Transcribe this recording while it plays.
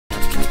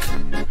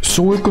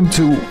So welcome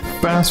to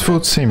Fast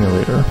Food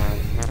Simulator.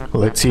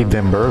 Let's eat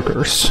them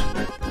burgers.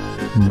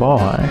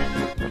 Bye.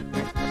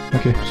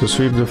 Okay, so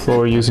sweep the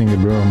floor using the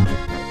broom.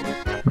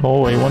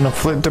 Oh, I wanna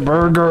flip the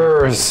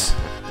burgers!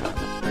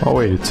 Oh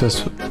wait, it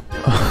says...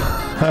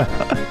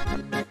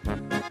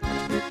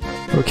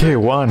 Okay,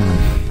 1.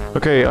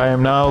 Okay, I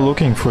am now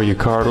looking for you,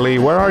 Carly.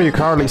 Where are you,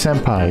 Carly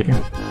senpai?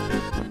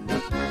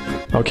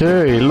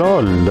 Okay,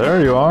 lol,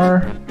 there you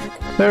are.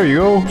 There you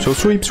go. So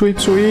sweep, sweep,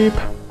 sweep.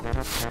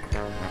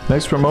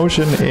 Next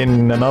promotion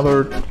in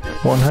another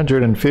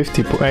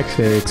 150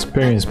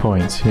 experience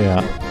points.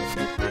 Yeah.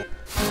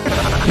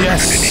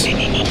 Yes!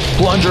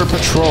 Plunger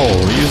patrol.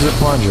 Use the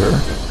plunger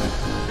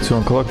to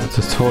unclog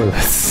the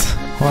toilets.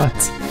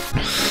 What?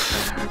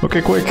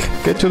 Okay, quick.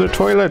 Get to the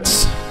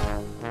toilets.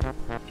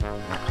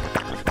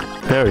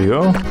 There you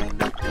go.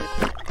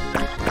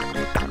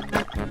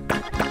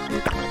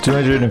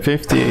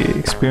 250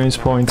 experience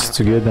points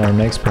to get our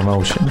next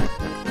promotion.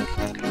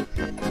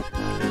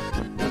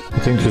 I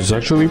think this is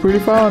actually pretty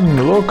fun.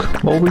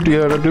 Look, all we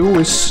gotta do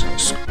is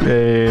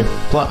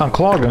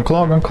unclog.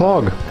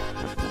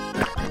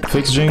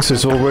 PhixGhinx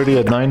is already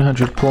at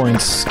 900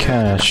 points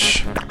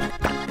cash.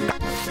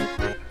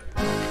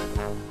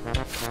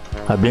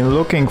 I've been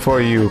looking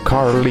for you,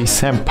 Carly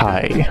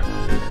senpai.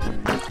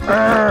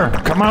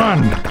 Come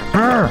on!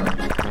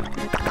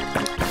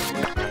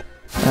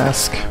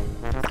 Ask.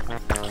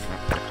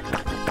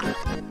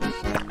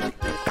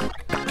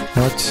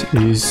 What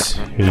is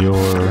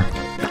your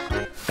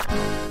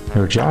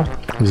job?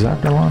 Is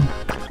that the one?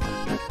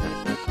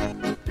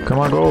 Come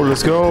on, go,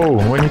 let's go!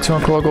 We need to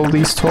unclog all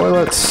these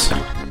toilets!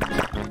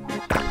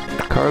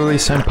 Carly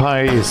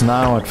senpai is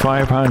now at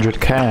 500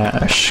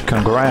 cash.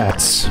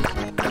 Congrats!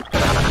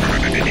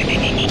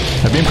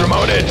 I've been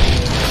promoted!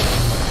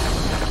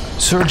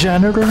 Sir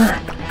Janitor?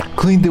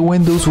 Clean the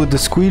windows with the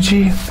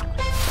squeegee?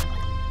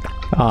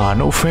 Ah,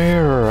 no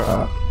fair!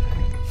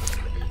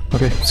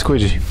 Okay,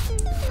 squeegee.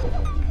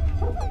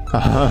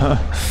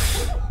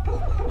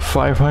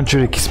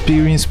 500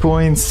 experience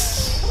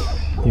points?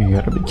 You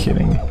gotta be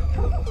kidding.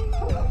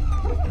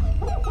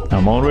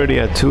 I'm already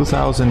at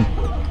 2,000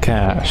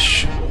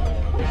 cash.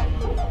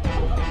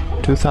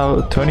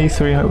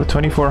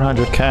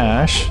 2,400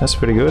 cash. That's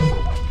pretty good.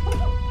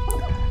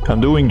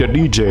 I'm doing the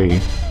DJ.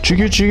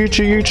 Chiggy chiggy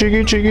chiggy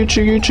chiggy chiggy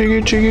chiggy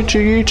chiggy chiggy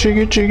chiggy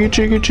chiggy chiggy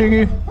chiggy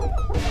chiggy.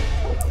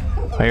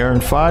 I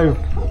earn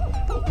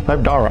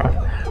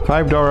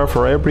 $5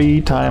 for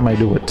every time I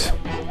do it.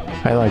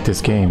 I like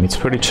this game. It's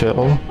pretty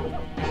chill.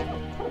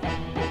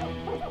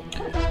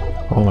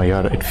 Oh my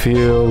god, I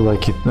feel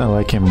like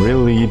I'm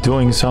really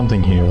doing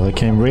something here.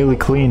 Like I'm really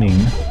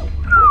cleaning.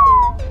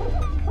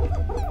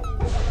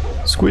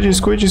 Squeegee,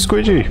 squeegee,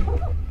 squeegee.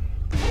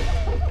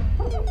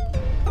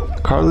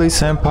 Carly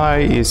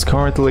senpai is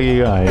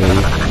currently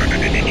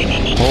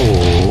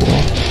Oh,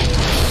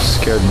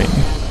 scared me.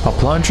 A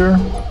plunger?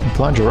 A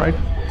plunger, right?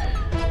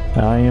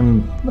 I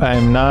am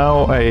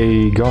now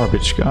a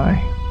garbage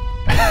guy.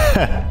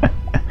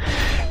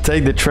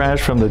 Take the trash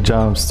from the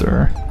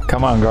dumpster.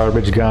 Come on,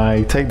 garbage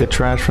guy. Take the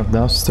trash from the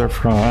dumpster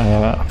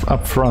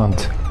up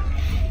front.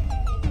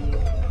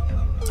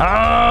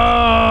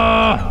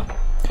 Ah!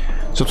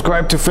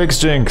 Subscribe to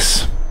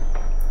PhixGhinx.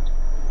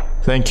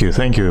 Thank you,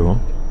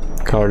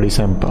 Carly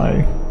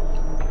senpai.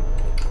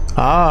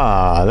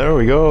 Ah, there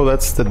we go.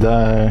 That's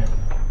the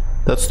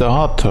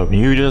hot tub.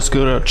 You just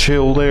gotta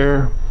chill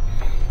there.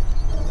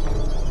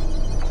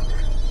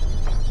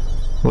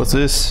 What's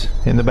this?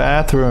 In the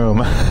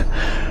bathroom.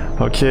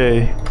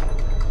 Okay.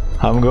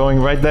 I'm going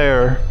right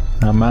there.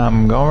 I'm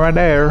going right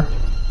there.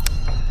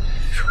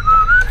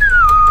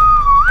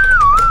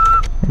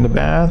 In the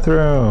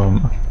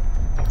bathroom.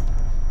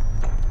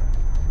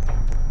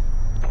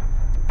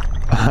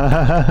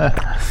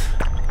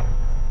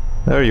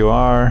 There you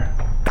are.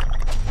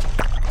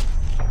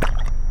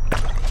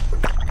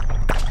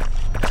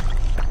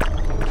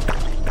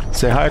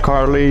 Say hi,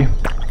 Carly.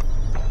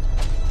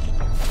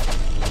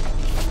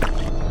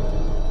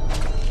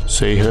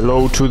 Say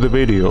hello to the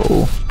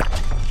video.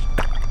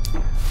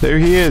 There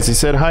he is. He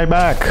said hi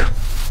back.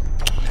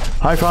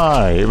 High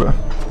five.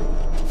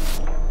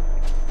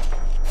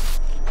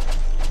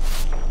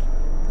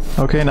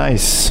 Okay,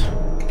 nice.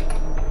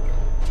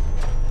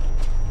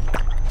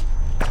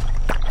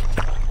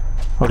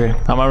 Okay,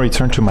 I'm gonna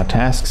return to my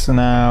tasks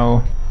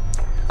now.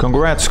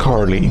 Congrats,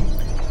 Carly.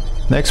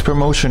 Next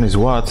promotion is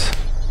what?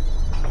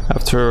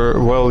 After,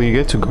 well, you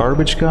get to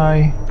garbage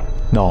guy?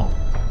 No.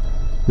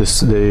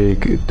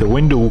 The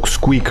window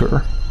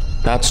squeaker.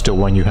 That's the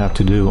one you have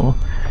to do.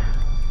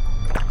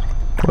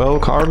 Well,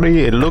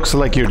 Carly, it looks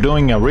like you're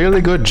doing a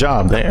really good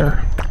job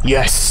there.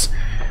 Yes!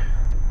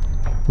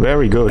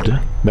 Very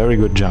good. Very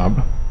good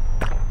job.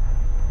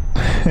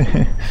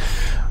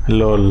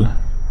 Lol.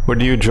 Where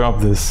do you drop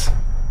this?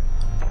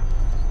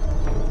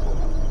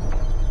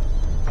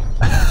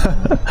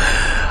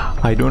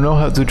 I don't know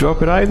how to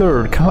drop it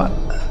either. Come on.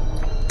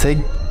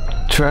 Take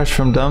trash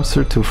from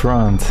dumpster to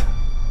front.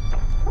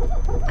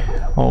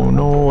 Oh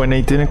no, and I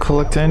didn't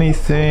collect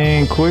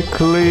anything.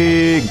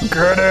 Quickly,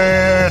 get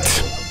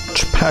it!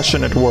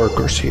 passionate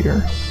workers here.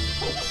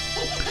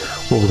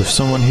 Whoa, there's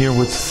someone here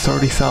with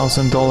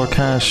 $30,000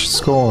 cash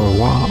score.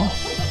 Wow.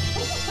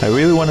 I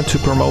really wanted to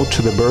promote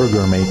to the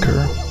burger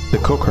maker, the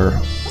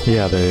cooker.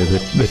 Yeah,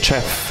 the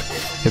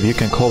chef. If you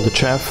can call the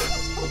chef.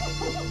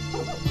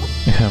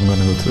 Yeah, I'm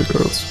gonna go to the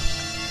girls.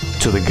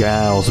 To the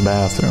gals'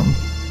 bathroom.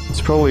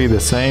 It's probably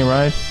the same,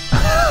 right?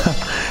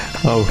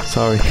 Oh,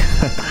 sorry.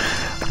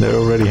 They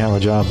already have a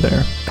job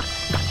there.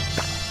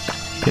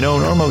 You know,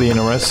 normally in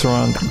a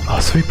restaurant... Oh,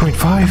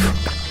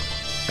 3.5?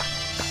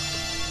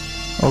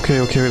 Okay,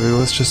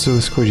 let's just do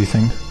the squidgy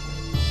thing.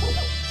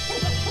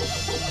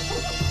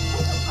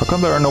 How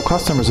come there are no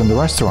customers in the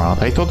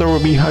restaurant? I thought there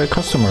would be high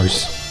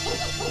customers.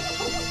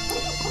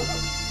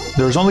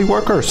 There's only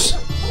workers.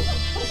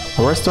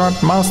 A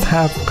restaurant must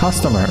have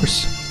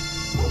customers.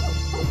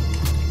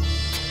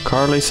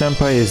 Carly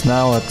Senpai is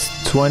now at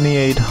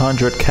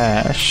 2,800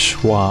 cash.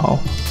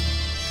 Wow.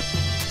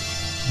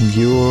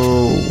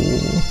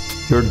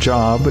 Your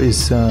job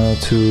is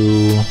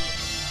to...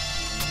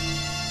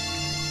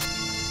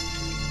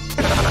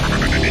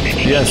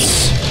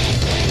 Yes.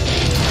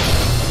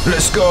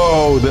 Let's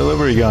go!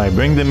 Delivery guy,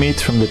 bring the meat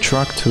from the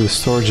truck to the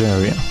storage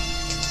area.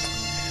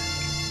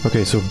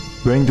 Okay, so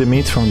bring the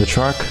meat from the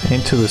truck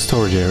into the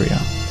storage area.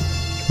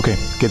 Okay,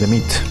 get the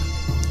meat.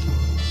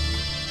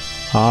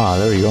 Ah,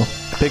 there you go.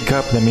 Pick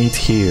up the meat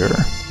here.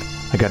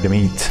 I got the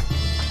meat.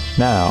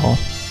 Now,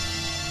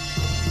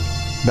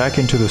 back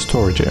into the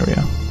storage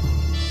area.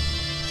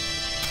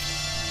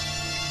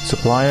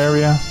 Supply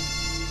area.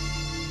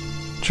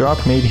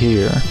 Drop meat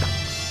here.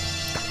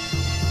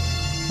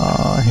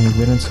 He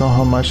didn't tell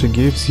how much it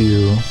gives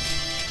you.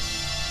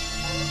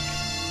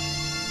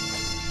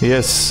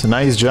 Yes,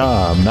 nice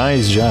job,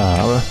 nice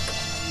job.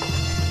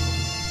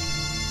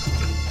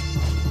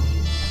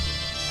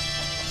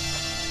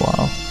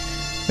 Wow.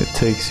 It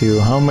takes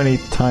you... How many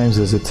times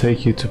does it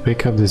take you to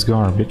pick up this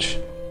garbage?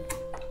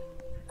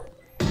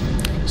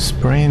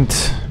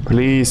 Sprint,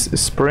 please,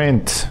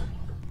 sprint.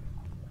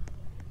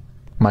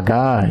 My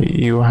guy,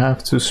 you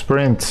have to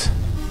sprint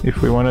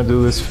if we want to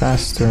do this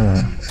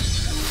faster.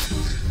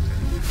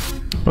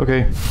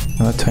 Okay,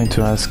 now time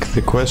to ask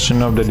the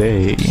question of the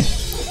day.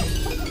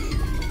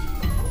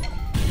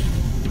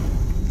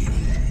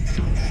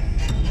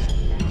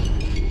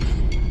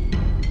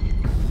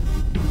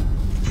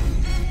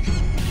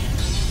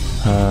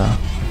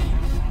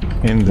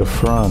 In the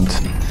front.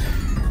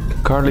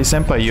 Carly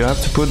Senpai, you have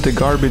to put the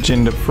garbage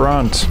in the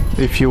front.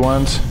 If you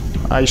want,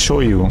 I show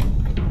you.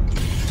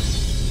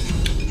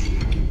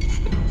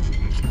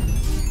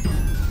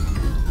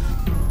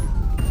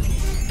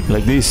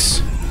 Like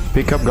this.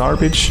 Pick up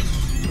garbage.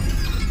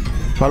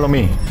 Follow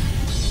me.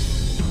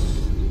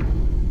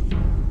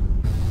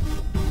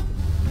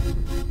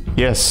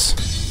 Yes.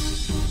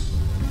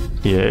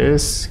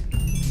 Yes.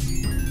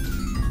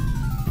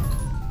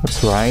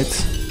 That's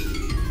right.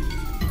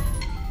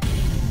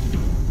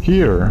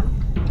 Here.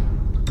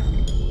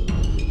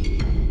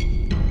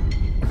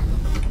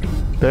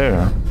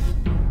 There.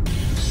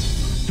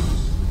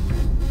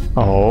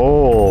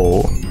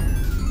 Oh.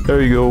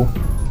 There you go.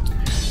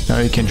 Now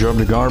you can drop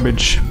the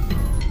garbage.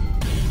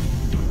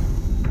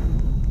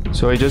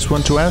 So I just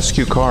want to ask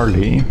you,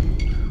 Carly,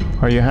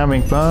 are you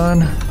having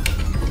fun?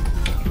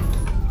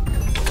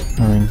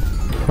 Having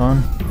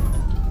fun?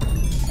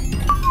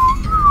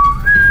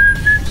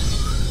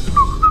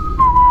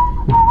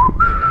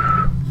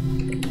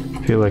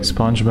 Feel like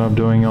SpongeBob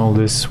doing all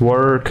this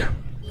work.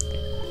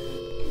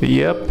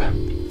 Yep.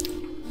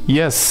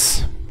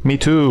 Yes, me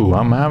too.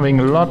 I'm having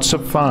lots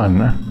of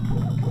fun.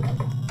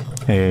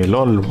 Hey,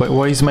 lol,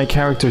 why is my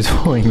character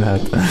doing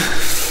that?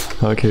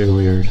 Okay,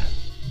 weird.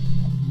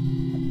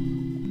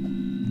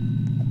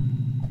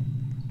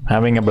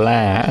 Having a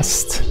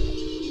blast.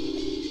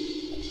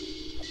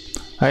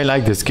 I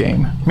like this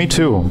game. Me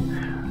too.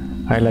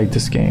 I like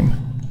this game.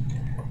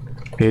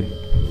 It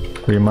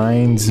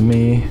reminds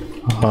me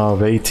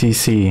of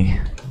ATC.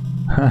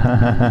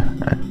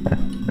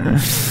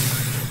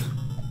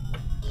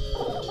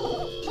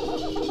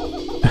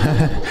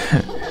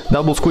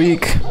 Double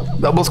squeak!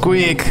 Double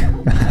squeak!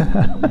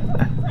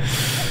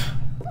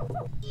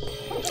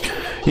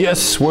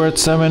 Yes, we're at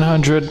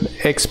 700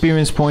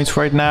 experience points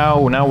right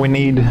now. Now we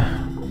need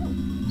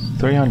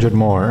 300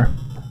 more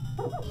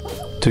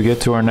to get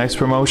to our next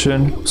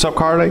promotion. What's up,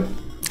 Carly?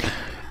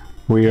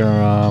 We're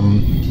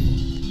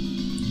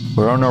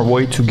on our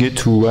way to get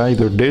to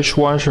either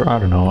dishwasher. I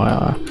don't know.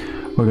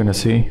 We're gonna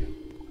see.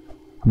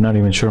 I'm not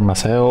even sure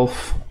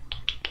myself.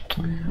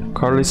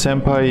 Carly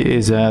Senpai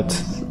is at...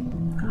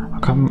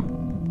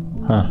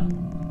 Huh.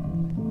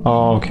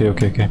 Oh,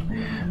 okay.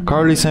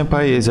 Carly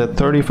Senpai is at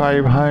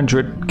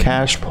 3,500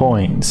 cash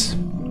points.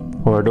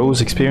 Or are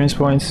those experience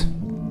points?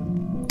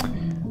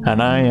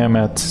 And I am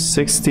at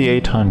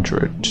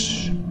 6,800.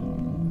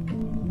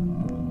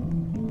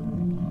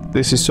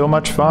 This is so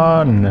much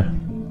fun!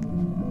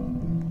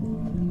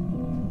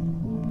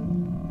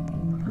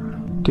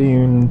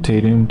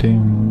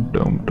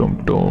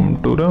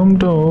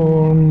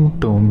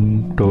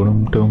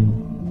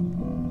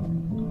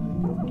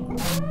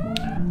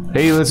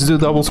 Hey, let's do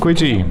double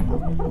squidgy.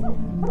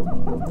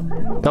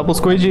 Double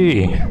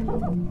squidgy.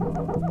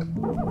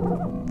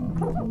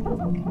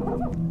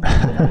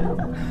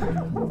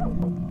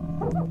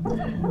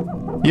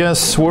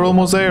 Yes, we're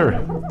almost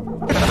there.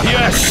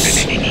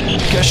 Yes!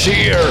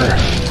 Cashier!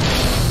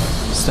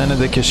 Stand at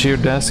the cashier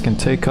desk and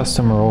take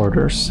customer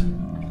orders.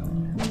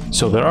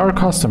 So there are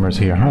customers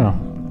here, huh?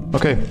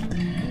 Okay.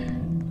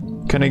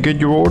 Can I get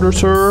your order,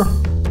 sir?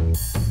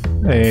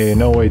 Hey,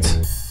 no, wait.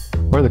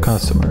 Where are the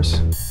customers?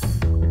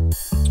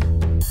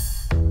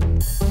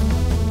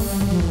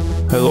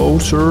 Hello,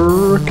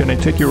 sir. Can I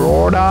take your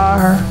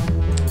order?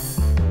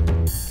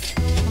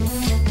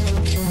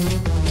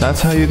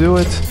 That's how you do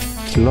it?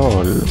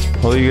 Lol.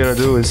 All you gotta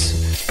do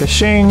is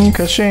ka-shing,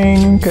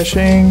 ka-shing,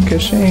 ka-shing,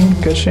 ka-shing,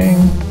 ka-shing.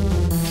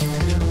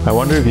 I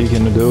wonder if you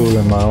can do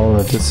them all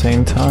at the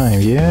same time.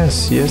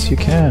 Yes, yes you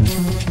can.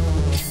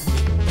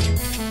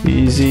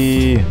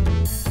 Easy.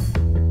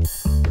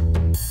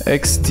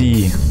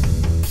 XD.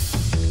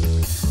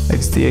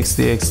 XD,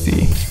 XD,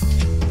 XD.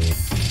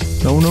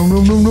 No, no,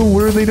 no, no, no,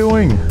 what are they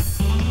doing?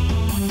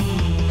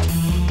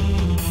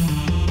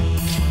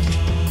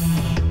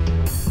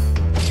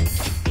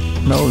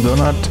 No, do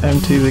not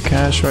empty the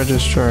cash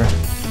register.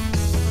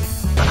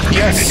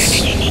 Yes!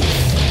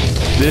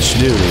 Dish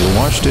duty.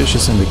 Wash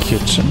dishes in the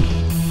kitchen.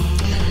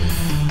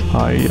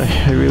 I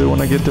really want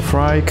to get the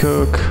fry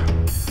cook.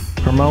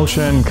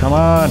 Promotion, come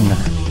on!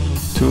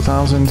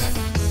 2,000.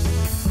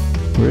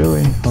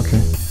 Really?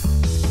 Okay.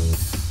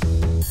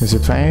 Is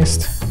it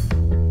fast?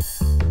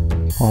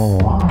 Oh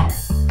wow.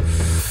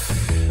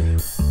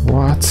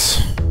 What?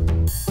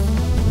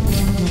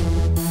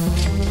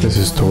 This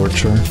is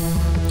torture.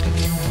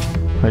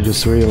 I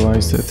just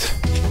realized it.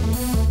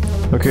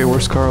 Okay,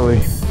 where's Carly?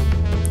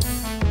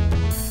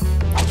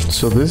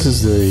 So this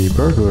is the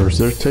burglars.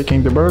 They're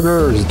taking the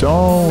burgers.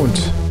 Don't!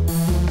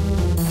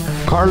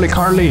 Carly,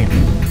 Carly!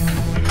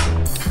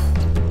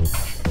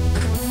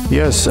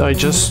 Yes, I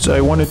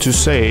wanted to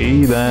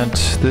say that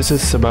this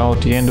is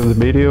about the end of the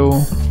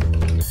video.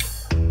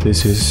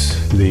 This is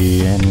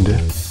the end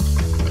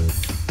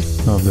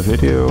of the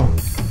video.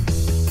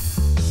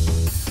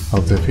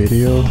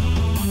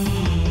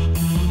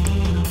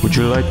 Would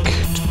you like to,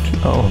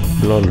 oh,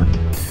 lol.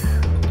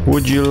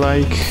 Would you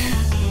like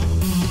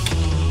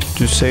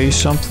to say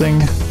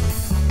something?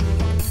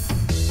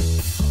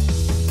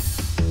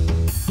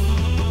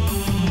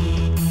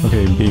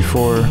 Okay,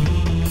 before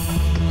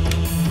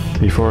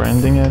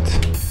ending it.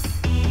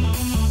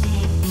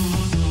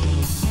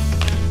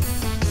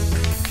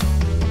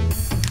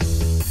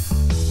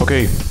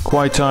 Okay,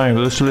 quiet time.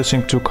 Let's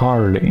listen to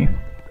Carly.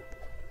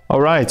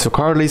 Alright, so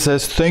Carly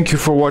says, thank you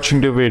for watching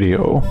the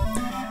video.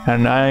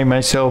 And I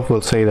myself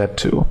will say that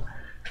too.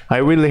 I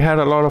really had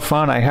a lot of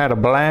fun. I had a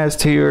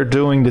blast here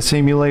doing the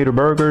simulator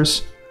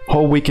burgers.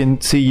 Hope we can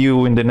see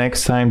you in the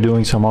next time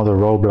doing some other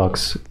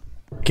Roblox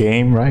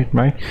game, right?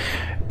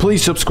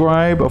 Please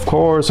subscribe, of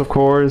course.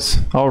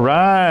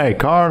 Alright,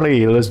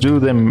 Carly, let's do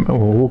them.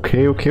 Oh,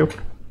 okay.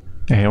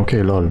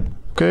 Okay, lol.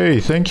 Okay,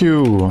 thank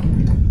you.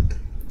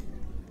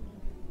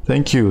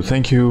 Thank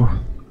you.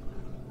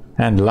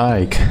 And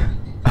like.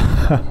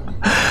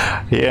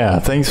 Yeah,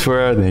 thanks for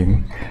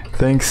adding.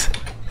 Thanks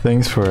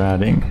for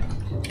adding.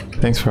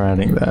 Thanks for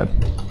adding that.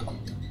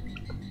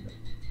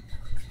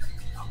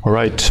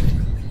 Alright.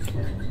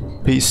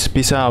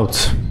 Peace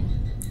out.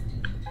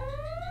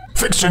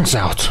 PhixGhinx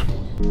out.